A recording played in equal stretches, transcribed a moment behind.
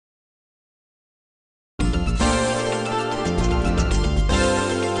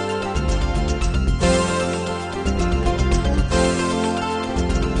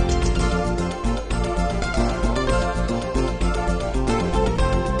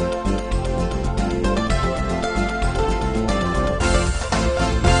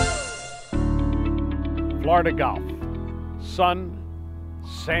Florida golf. Sun,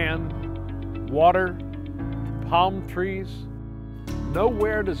 sand, water, palm trees.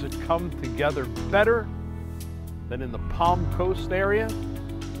 Nowhere does it come together better than in the Palm Coast area.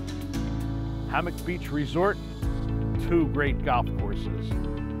 Hammock Beach Resort, two great golf courses.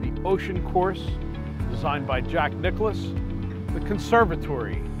 The Ocean Course, designed by Jack Nicklaus, the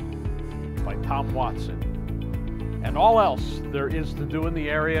Conservatory by Tom Watson, and all else there is to do in the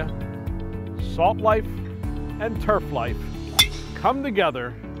area. Salt life and turf life come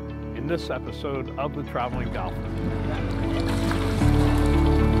together in this episode of The Traveling Golfer.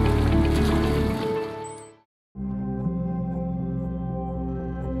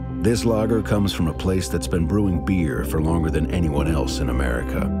 This lager comes from a place that's been brewing beer for longer than anyone else in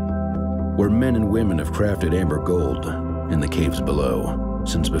America, where men and women have crafted amber gold in the caves below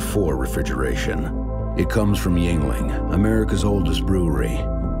since before refrigeration. It comes from Yuengling, America's oldest brewery,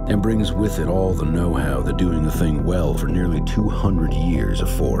 and brings with it all the know-how that doing a thing well for nearly 200 years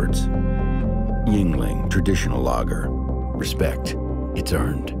affords. Yuengling Traditional Lager. Respect. It's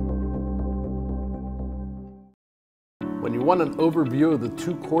earned. When you want an overview of the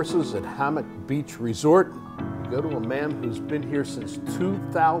two courses at Hammock Beach Resort, you go to a man who's been here since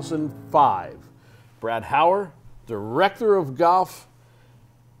 2005. Brad Hauer, Director of Golf,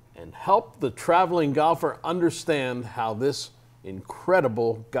 and help the traveling golfer understand how this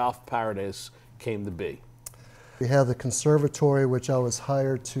incredible golf paradise came to be. We have the Conservatory, which I was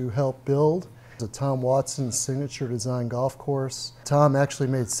hired to help build. It's a Tom Watson signature design golf course. Tom actually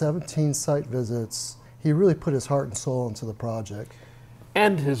made 17 site visits. He really put his heart and soul into the project.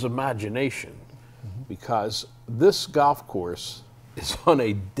 And his imagination, because this golf course is on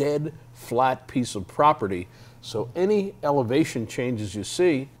a dead flat piece of property, so any elevation changes you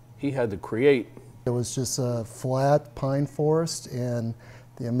see, he had to create. It was just a flat pine forest, and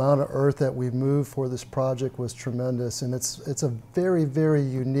the amount of earth that we moved for this project was tremendous, and it's a very, very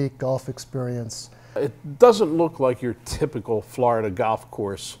unique golf experience. It doesn't look like your typical Florida golf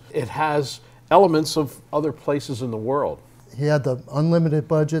course. It has elements of other places in the world. He had the unlimited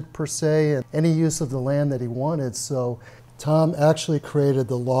budget per se and any use of the land that he wanted, so Tom actually created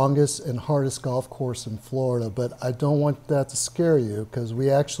the longest and hardest golf course in Florida, but I don't want that to scare you because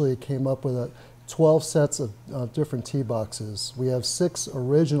we actually came up with 12 sets of different tee boxes. We have 6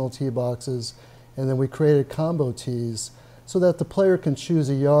 original tee boxes, and then we created combo tees so that the player can choose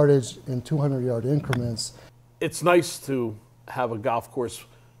a yardage in 200-yard increments. It's nice to have a golf course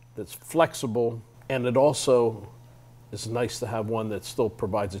that's flexible, and it also is nice to have one that still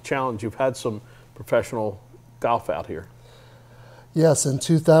provides a challenge. You've had some professional golf out here. Yes, in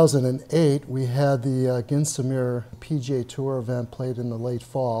 2008 we had the Ginsamir PGA Tour event played in the late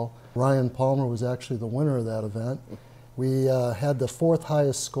fall. Ryan Palmer was actually the winner of that event. We had the 4th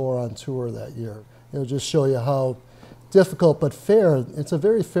highest score on tour that year. It'll just show you how difficult but fair. It's a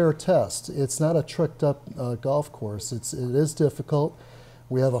very fair test. It's not a tricked up golf course. It is difficult.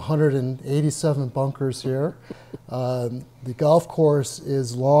 We have 187 bunkers here. The golf course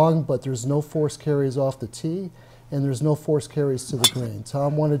is long, but there's no force carries off the tee, and there's no force carries to the green.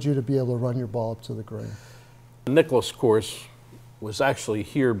 Tom wanted you to be able to run your ball up to the green. The Nicklaus course was actually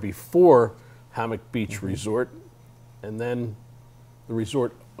here before Hammock Beach Resort, and then the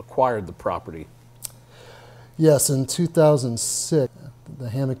resort acquired the property. Yes, in 2006, the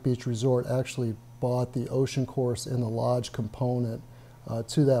Hammock Beach Resort actually bought the Ocean Course and the lodge component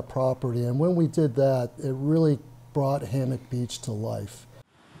to that property, and when we did that, it really brought Hammock Beach to life.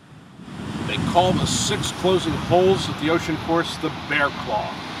 They call the 6 closing holes at the Ocean Course the Bear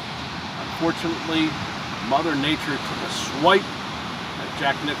Claw. Unfortunately, Mother Nature took a swipe at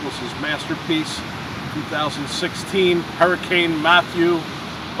Jack Nicklaus's masterpiece. 2016, Hurricane Matthew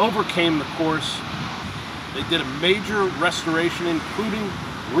overcame the course. They did a major restoration, including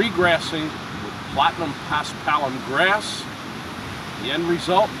regrassing with platinum paspalum grass. The end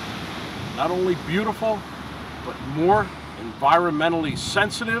result, not only beautiful, but more environmentally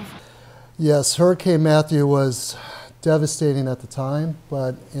sensitive. Yes, Hurricane Matthew was devastating at the time,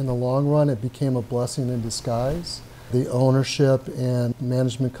 but in the long run, it became a blessing in disguise. The ownership and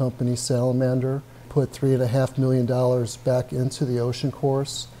management company, Salamander, put $3.5 million back into the Ocean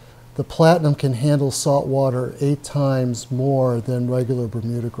Course. The platinum can handle salt water 8 times more than regular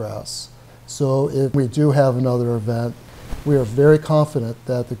Bermuda grass. So if we do have another event, we are very confident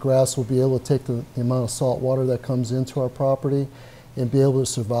that the grass will be able to take the amount of salt water that comes into our property and be able to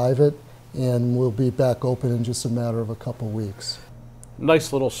survive it, and we'll be back open in just a matter of a couple weeks.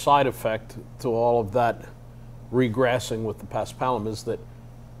 Nice little side effect to all of that regrassing with the paspalum is that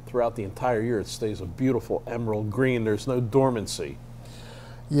throughout the entire year it stays a beautiful emerald green. There's no dormancy.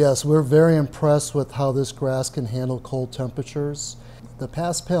 Yes, we're very impressed with how this grass can handle cold temperatures. The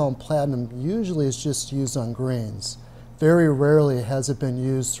Pass Pale and Platinum usually is just used on greens. Very rarely has it been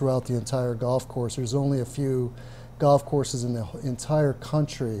used throughout the entire golf course. There's only a few golf courses in the entire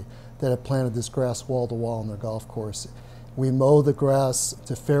country that have planted this grass wall to wall on their golf course. We mow the grass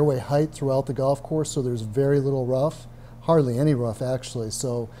to fairway height throughout the golf course, so there's very little rough, hardly any rough actually.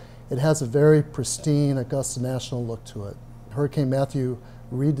 So it has a very pristine Augusta National look to it. Hurricane Matthew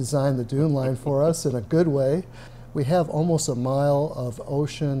redesigned the dune line for us in a good way. We have almost a mile of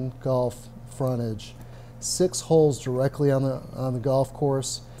ocean golf frontage, 6 holes directly on the golf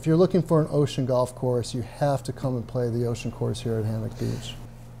course. If you're looking for an ocean golf course, you have to come and play the Ocean Course here at Hammock Beach.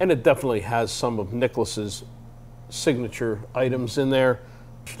 And it definitely has some of Nicklaus's signature items in there,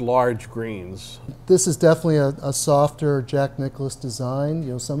 large greens. This is definitely a softer Jack Nicklaus design.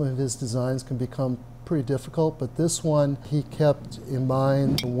 You know, some of his designs can become pretty difficult, but this one he kept in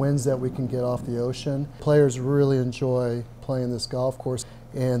mind the winds that we can get off the ocean. Players really enjoy playing this golf course,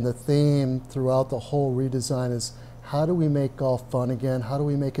 and the theme throughout the whole redesign is how do we make golf fun again? How do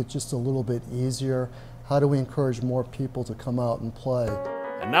we make it just a little bit easier? How do we encourage more people to come out and play?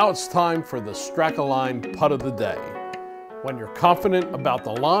 And now it's time for the Strakaline putt of the day. When you're confident about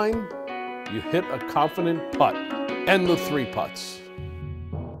the line, you hit a confident putt and the 3 putts.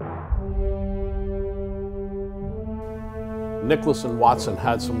 Nicklaus and Watson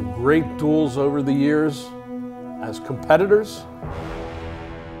had some great duels over the years as competitors.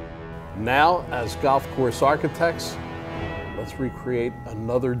 Now, as golf course architects, let's recreate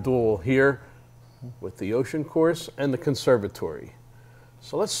another duel here with the Ocean Course and the Conservatory.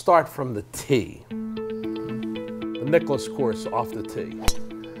 So let's start from the tee. The Nicklaus course off the tee.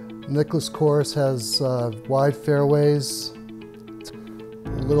 Nicklaus course has wide fairways,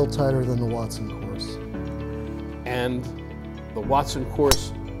 a little tighter than the Watson course. And the Watson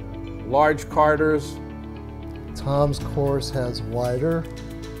course, large corridors. Tom's course has wider.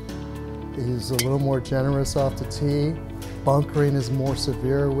 He's a little more generous off the tee. Bunkering is more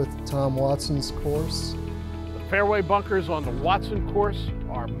severe with Tom Watson's course. The fairway bunkers on the Watson course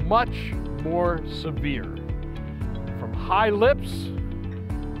are much more severe. From high lips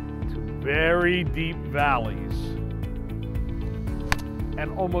to very deep valleys.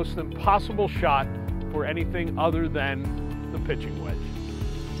 An almost impossible shot for anything other than the pitching wedge.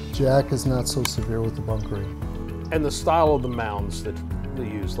 Jack is not so severe with the bunkering. And the style of the mounds that they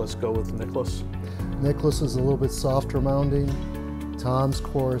use. Let's go with Nicklaus. Nicklaus is a little bit softer mounding. Tom's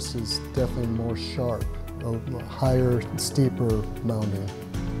course is definitely more sharp, a higher, steeper mounding.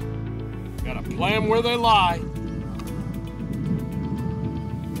 Gotta play them where they lie.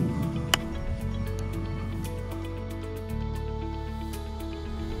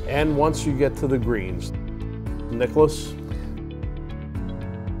 And once you get to the greens, Nicklaus.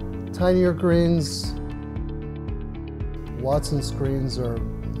 Tinier greens. Watson's greens are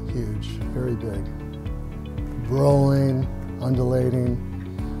huge, very big. Rolling, undulating.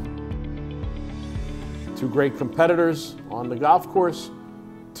 2 great competitors on the golf course,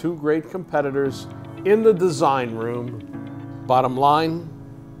 2 great competitors in the design room. Bottom line,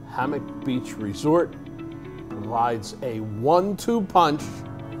 Hammock Beach Resort provides a 1-2 punch,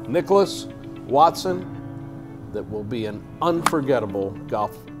 Nicklaus, Watson, that will be an unforgettable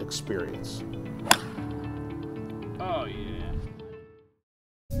golf experience. Oh yeah.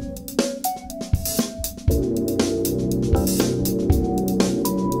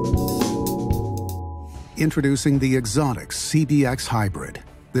 Introducing the exotic CBX Hybrid.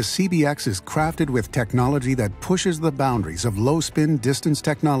 The CBX is crafted with technology that pushes the boundaries of low-spin distance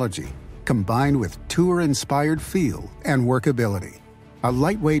technology, combined with tour-inspired feel and workability. A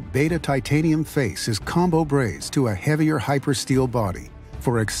lightweight beta titanium face is combo brazed to a heavier hypersteel body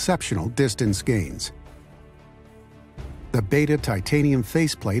for exceptional distance gains. The beta titanium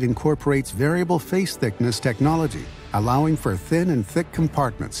faceplate incorporates variable face thickness technology, allowing for thin and thick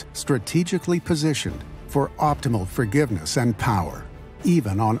compartments strategically positioned for optimal forgiveness and power,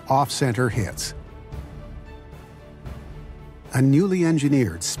 even on off-center hits. A newly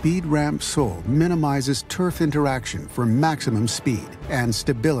engineered speed ramp sole minimizes turf interaction for maximum speed and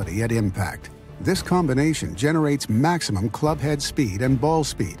stability at impact. This combination generates maximum clubhead speed and ball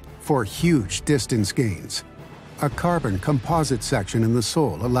speed for huge distance gains. A carbon composite section in the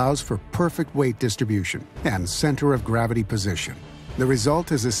sole allows for perfect weight distribution and center of gravity position. The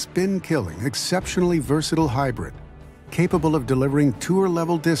result is a spin-killing, exceptionally versatile hybrid, capable of delivering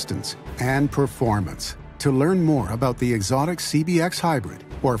tour-level distance and performance. To learn more about the exotic CBX Hybrid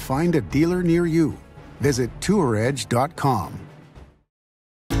or find a dealer near you, visit touredge.com.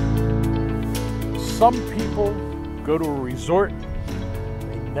 Some people go to a resort,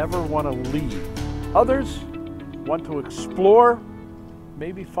 they never want to leave. Others want to explore,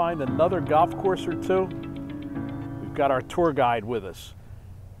 maybe find another golf course or two. We've got our tour guide with us,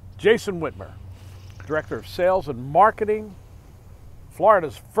 Jason Whitmer, Director of Sales and Marketing,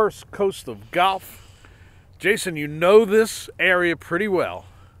 Florida's first coast of golf. Jason, you know this area pretty well.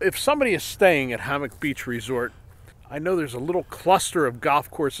 If somebody is staying at Hammock Beach Resort, I know there's a little cluster of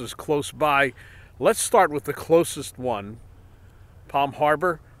golf courses close by. Let's start with the closest one, Palm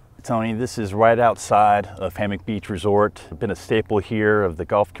Harbor. Tony, this is right outside of Hammock Beach Resort. It's been a staple here of the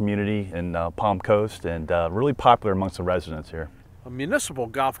golf community in Palm Coast, and really popular amongst the residents here. A municipal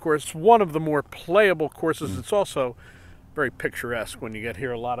golf course, one of the more playable courses. It's also very picturesque when you get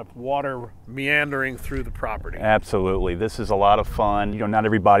here, a lot of water meandering through the property. Absolutely. This is a lot of fun. You know, not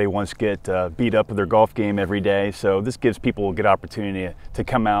everybody wants to get beat up with their golf game every day, so this gives people a good opportunity to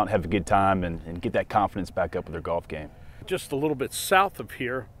come out, have a good time, and get that confidence back up with their golf game. Just a little bit south of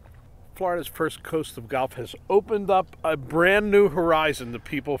here, Florida's first coast of golf has opened up a brand new horizon to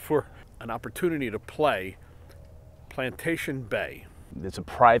people for an opportunity to play Plantation Bay. It's a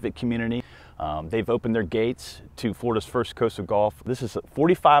private community. They've opened their gates to Florida's first coast of golf. This is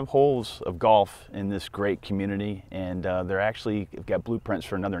 45 holes of golf in this great community, and they're actually got blueprints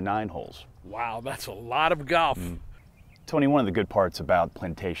for another 9 holes. Wow, that's a lot of golf. Tony, one of the good parts about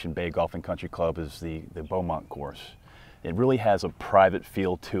Plantation Bay Golf and Country Club is the Beaumont course. It really has a private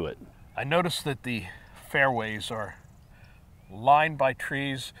feel to it. I noticed that the fairways are lined by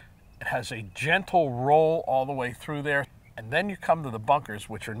trees. It has a gentle roll all the way through there. And then you come to the bunkers,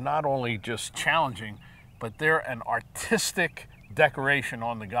 which are not only just challenging, but they're an artistic decoration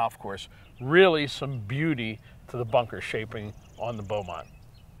on the golf course. Really some beauty to the bunker shaping on the Beaumont.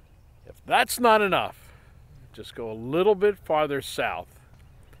 If that's not enough, just go a little bit farther south.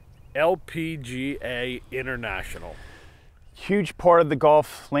 LPGA International. Huge part of the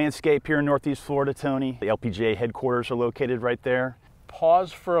golf landscape here in Northeast Florida, Tony. The LPGA headquarters are located right there.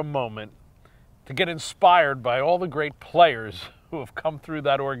 Pause for a moment to get inspired by all the great players who have come through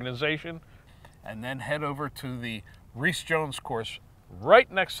that organization, and then head over to the Reese Jones course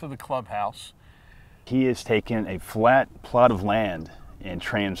right next to the clubhouse. He has taken a flat plot of land and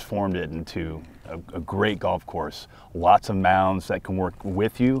transformed it into a great golf course. Lots of mounds that can work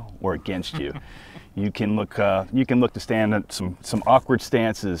with you or against you. You can look to stand at some awkward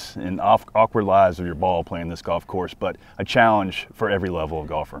stances and awkward lies of your ball playing this golf course, but a challenge for every level of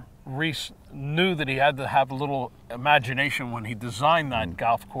golfer. Reese knew that he had to have a little imagination when he designed that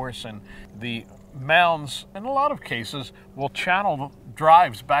golf course, and the mounds, in a lot of cases, will channel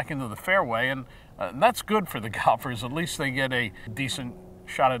drives back into the fairway, and that's good for the golfers. At least they get a decent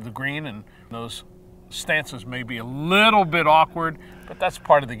shot at the green, and those stances may be a little bit awkward, but that's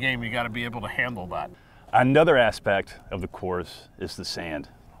part of the game. You got to be able to handle that. Another aspect of the course is the sand.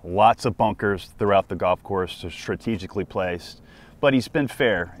 Lots of bunkers throughout the golf course are strategically placed, but he's been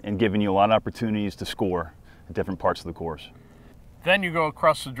fair in giving you a lot of opportunities to score at different parts of the course. Then you go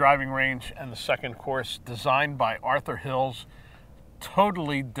across the driving range and the second course, designed by Arthur Hills.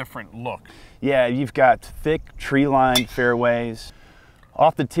 Totally different look. Yeah, you've got thick tree-lined fairways.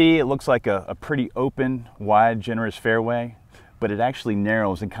 Off the tee, it looks like a pretty open, wide, generous fairway, but it actually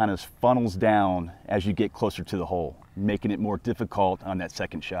narrows and kind of funnels down as you get closer to the hole, making it more difficult on that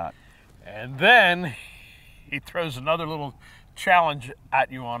second shot. And then he throws another little challenge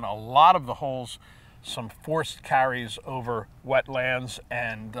at you on a lot of the holes, some forced carries over wetlands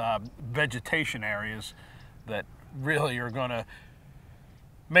and vegetation areas that really are going to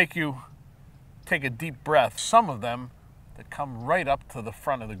make you take a deep breath. Some of them that come right up to the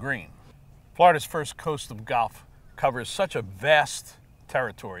front of the green. Florida's first coast of golf covers such a vast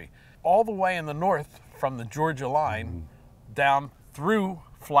territory, all the way in the north from the Georgia line down through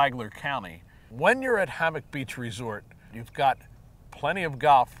Flagler County. When you're at Hammock Beach Resort, you've got plenty of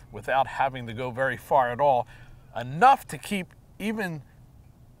golf without having to go very far at all, enough to keep even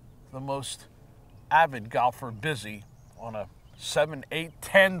the most avid golfer busy on a 7, 8,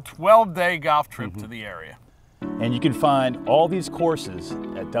 10, 12-day golf trip to the area. And you can find all these courses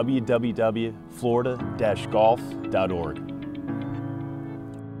at www.florida-golf.org.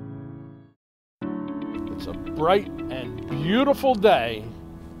 It's a bright and beautiful day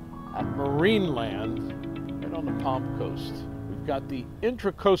at Marineland right on the Palm Coast. We've got the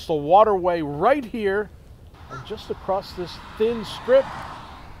Intracoastal Waterway right here, and just across this thin strip,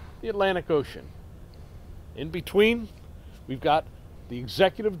 the Atlantic Ocean. In between, we've got the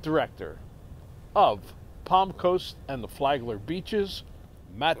executive director of Palm Coast and the Flagler Beaches,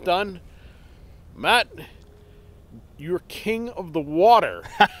 Matt Dunn. Matt, you're king of the water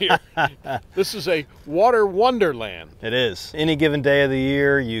here. This is a water wonderland. It is. Any given day of the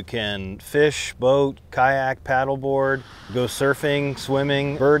year, you can fish, boat, kayak, paddleboard, go surfing,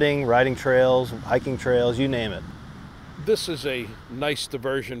 swimming, birding, riding trails, hiking trails, you name it. This is a nice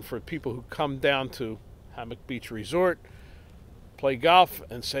diversion for people who come down to Hammock Beach Resort, play golf,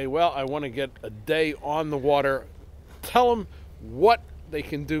 and say, well, I want to get a day on the water. Tell them what they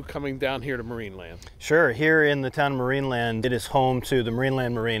can do coming down here to Marineland. Sure. Here in the town of Marineland, it is home to the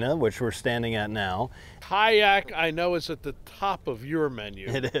Marineland Marina, which we're standing at now. Kayak, I know, is at the top of your menu.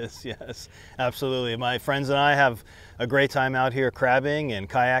 It is, yes, absolutely. My friends and I have a great time out here crabbing and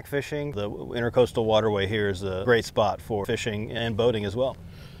kayak fishing. The Intercoastal Waterway here is a great spot for fishing and boating as well.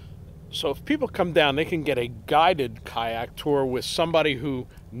 So if people come down, they can get a guided kayak tour with somebody who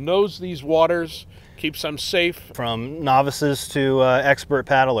knows these waters, keeps them safe. From novices to expert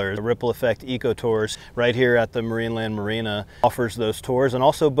paddlers, the Ripple Effect Eco Tours right here at the Marineland Marina offers those tours, and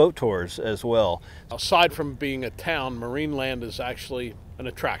also boat tours as well. Aside from being a town, Marineland is actually an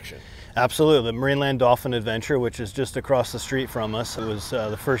attraction. Absolutely. The Marineland Dolphin Adventure, which is just across the street from us, it was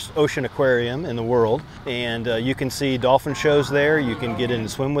the first ocean aquarium in the world, and you can see dolphin shows there. You can get in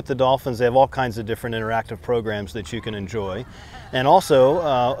and swim with the dolphins. They have all kinds of different interactive programs that you can enjoy. And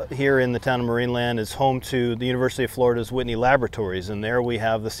also, here in the town of Marineland is home to the University of Florida's Whitney Laboratories, and there we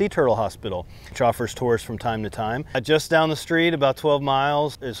have the Sea Turtle Hospital, which offers tours from time to time. Just down the street, about 12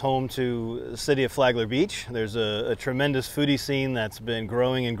 miles, is home to the city of Flagler Beach. There's a tremendous foodie scene that's been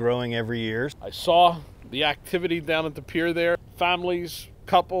growing and growing every year. I saw the activity down at the pier there. Families,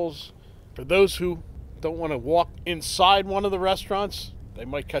 couples. For those who don't want to walk inside one of the restaurants, they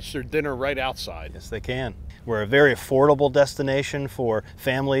might catch their dinner right outside. Yes, they can. We're a very affordable destination for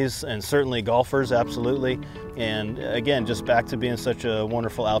families and certainly golfers, absolutely. And again, just back to being such a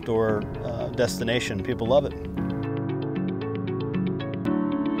wonderful outdoor destination. People love it.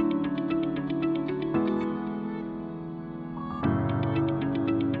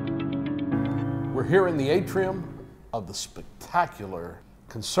 We're here in the atrium of the spectacular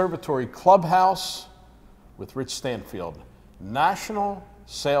Conservatory Clubhouse with Rich Stanfield, National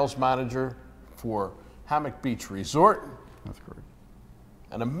Sales Manager for Hammock Beach Resort. That's correct.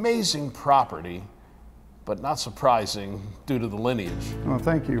 An amazing property, but not surprising due to the lineage. Well,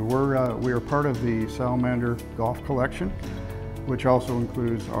 thank you. We are part of the Salamander Golf Collection, which also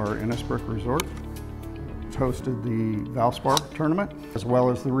includes our Innisbrook Resort. It's hosted the Valspar Tournament, as well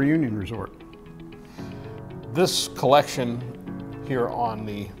as the Reunion Resort. This collection here on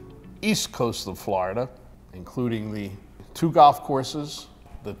the east coast of Florida, including the 2 golf courses,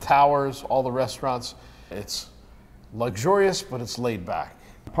 the towers, all the restaurants, it's luxurious, but it's laid back.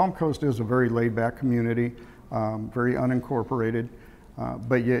 Palm Coast is a very laid back community, very unincorporated,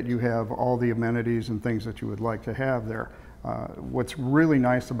 but yet you have all the amenities and things that you would like to have there. What's really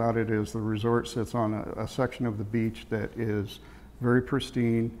nice about it is the resort sits on a section of the beach that is very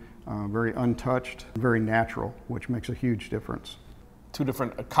pristine, very untouched, very natural, which makes a huge difference. 2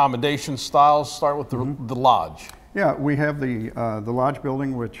 different accommodation styles. Start with the lodge. Yeah, we have the lodge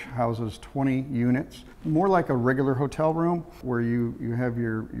building, which houses 20 units, more like a regular hotel room, where you have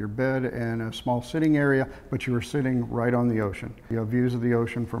your bed and a small sitting area, but you are sitting right on the ocean. You have views of the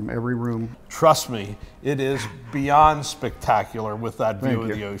ocean from every room. Trust me, it is beyond spectacular with that view of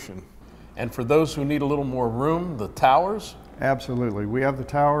the ocean. And for those who need a little more room, the towers? Absolutely. We have the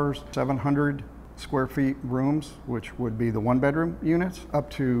towers, 700 square feet rooms, which would be the 1-bedroom units, up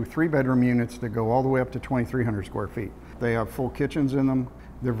to 3-bedroom units that go all the way up to 2,300 square feet. They have full kitchens in them.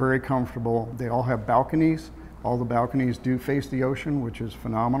 They're very comfortable. They all have balconies. All the balconies do face the ocean, which is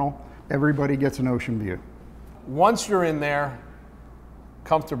phenomenal. Everybody gets an ocean view. Once you're in there,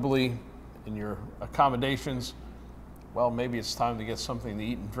 comfortably in your accommodations, well, maybe it's time to get something to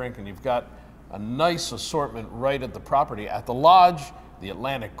eat and drink, and you've got a nice assortment right at the property. At the lodge, the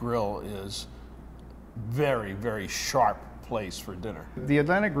Atlantic Grill is very, very sharp place for dinner. The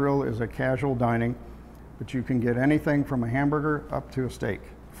Atlantic Grill is a casual dining, but you can get anything from a hamburger up to a steak.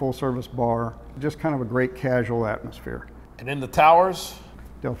 Full service bar, just kind of a great casual atmosphere. And in the towers?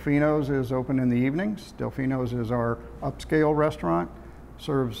 Delfino's is open in the evenings. Delfino's is our upscale restaurant,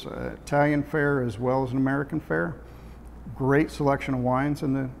 serves Italian fare as well as an American fare. Great selection of wines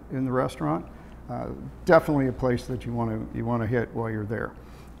in the restaurant. Definitely a place that you want to hit while you're there.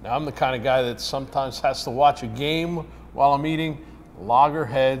 Now, I'm the kind of guy that sometimes has to watch a game while I'm eating.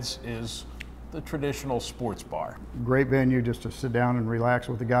 Loggerheads is the traditional sports bar. Great venue just to sit down and relax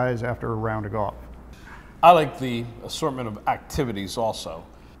with the guys after a round of golf. I like the assortment of activities also.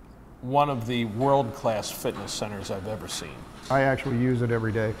 One of the world-class fitness centers I've ever seen. I actually use it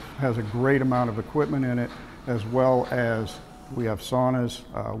every day. It has a great amount of equipment in it, as well as we have saunas,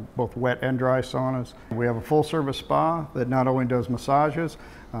 both wet and dry saunas. We have a full-service spa that not only does massages,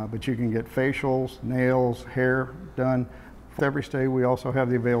 but you can get facials, nails, hair done. For every stay, we also have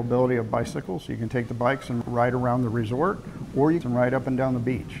the availability of bicycles. You can take the bikes and ride around the resort, or you can ride up and down the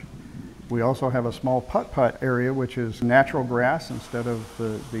beach. We also have a small putt-putt area, which is natural grass instead of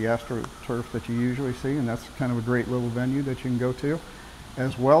the AstroTurf that you usually see, and that's kind of a great little venue that you can go to.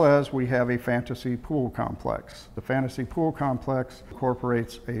 As well as we have a fantasy pool complex. The fantasy pool complex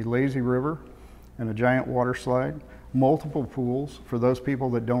incorporates a lazy river and a giant water slide, multiple pools. For those people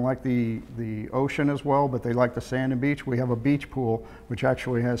that don't like the ocean as well, but they like the sand and beach, we have a beach pool which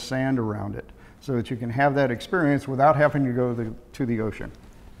actually has sand around it, so that you can have that experience without having to go to the ocean.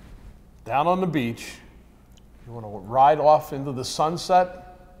 Down on the beach, you want to ride off into the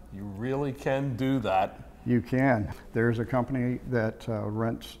sunset, you really can do that. You can. There's a company that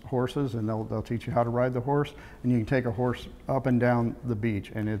rents horses, and they'll teach you how to ride the horse, and you can take a horse up and down the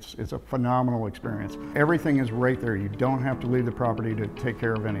beach, and it's a phenomenal experience. Everything is right there. You don't have to leave the property to take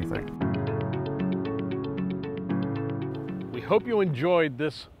care of anything. We hope you enjoyed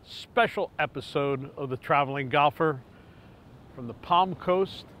this special episode of The Traveling Golfer from the Palm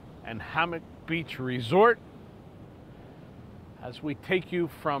Coast and Hammock Beach Resort, as we take you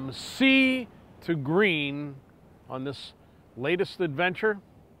from sea to green on this latest adventure.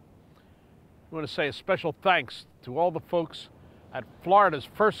 We want to say a special thanks to all the folks at Florida's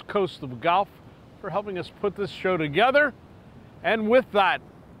First Coast of Golf for helping us put this show together. And with that,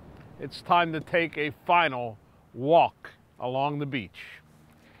 it's time to take a final walk along the beach.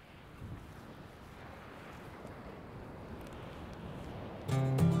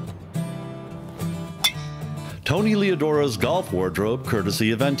 Tony Leodora's golf wardrobe,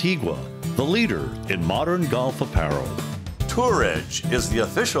 courtesy of Antigua, the leader in modern golf apparel. Tour Edge is the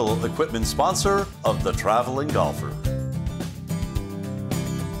official equipment sponsor of The Traveling Golfer.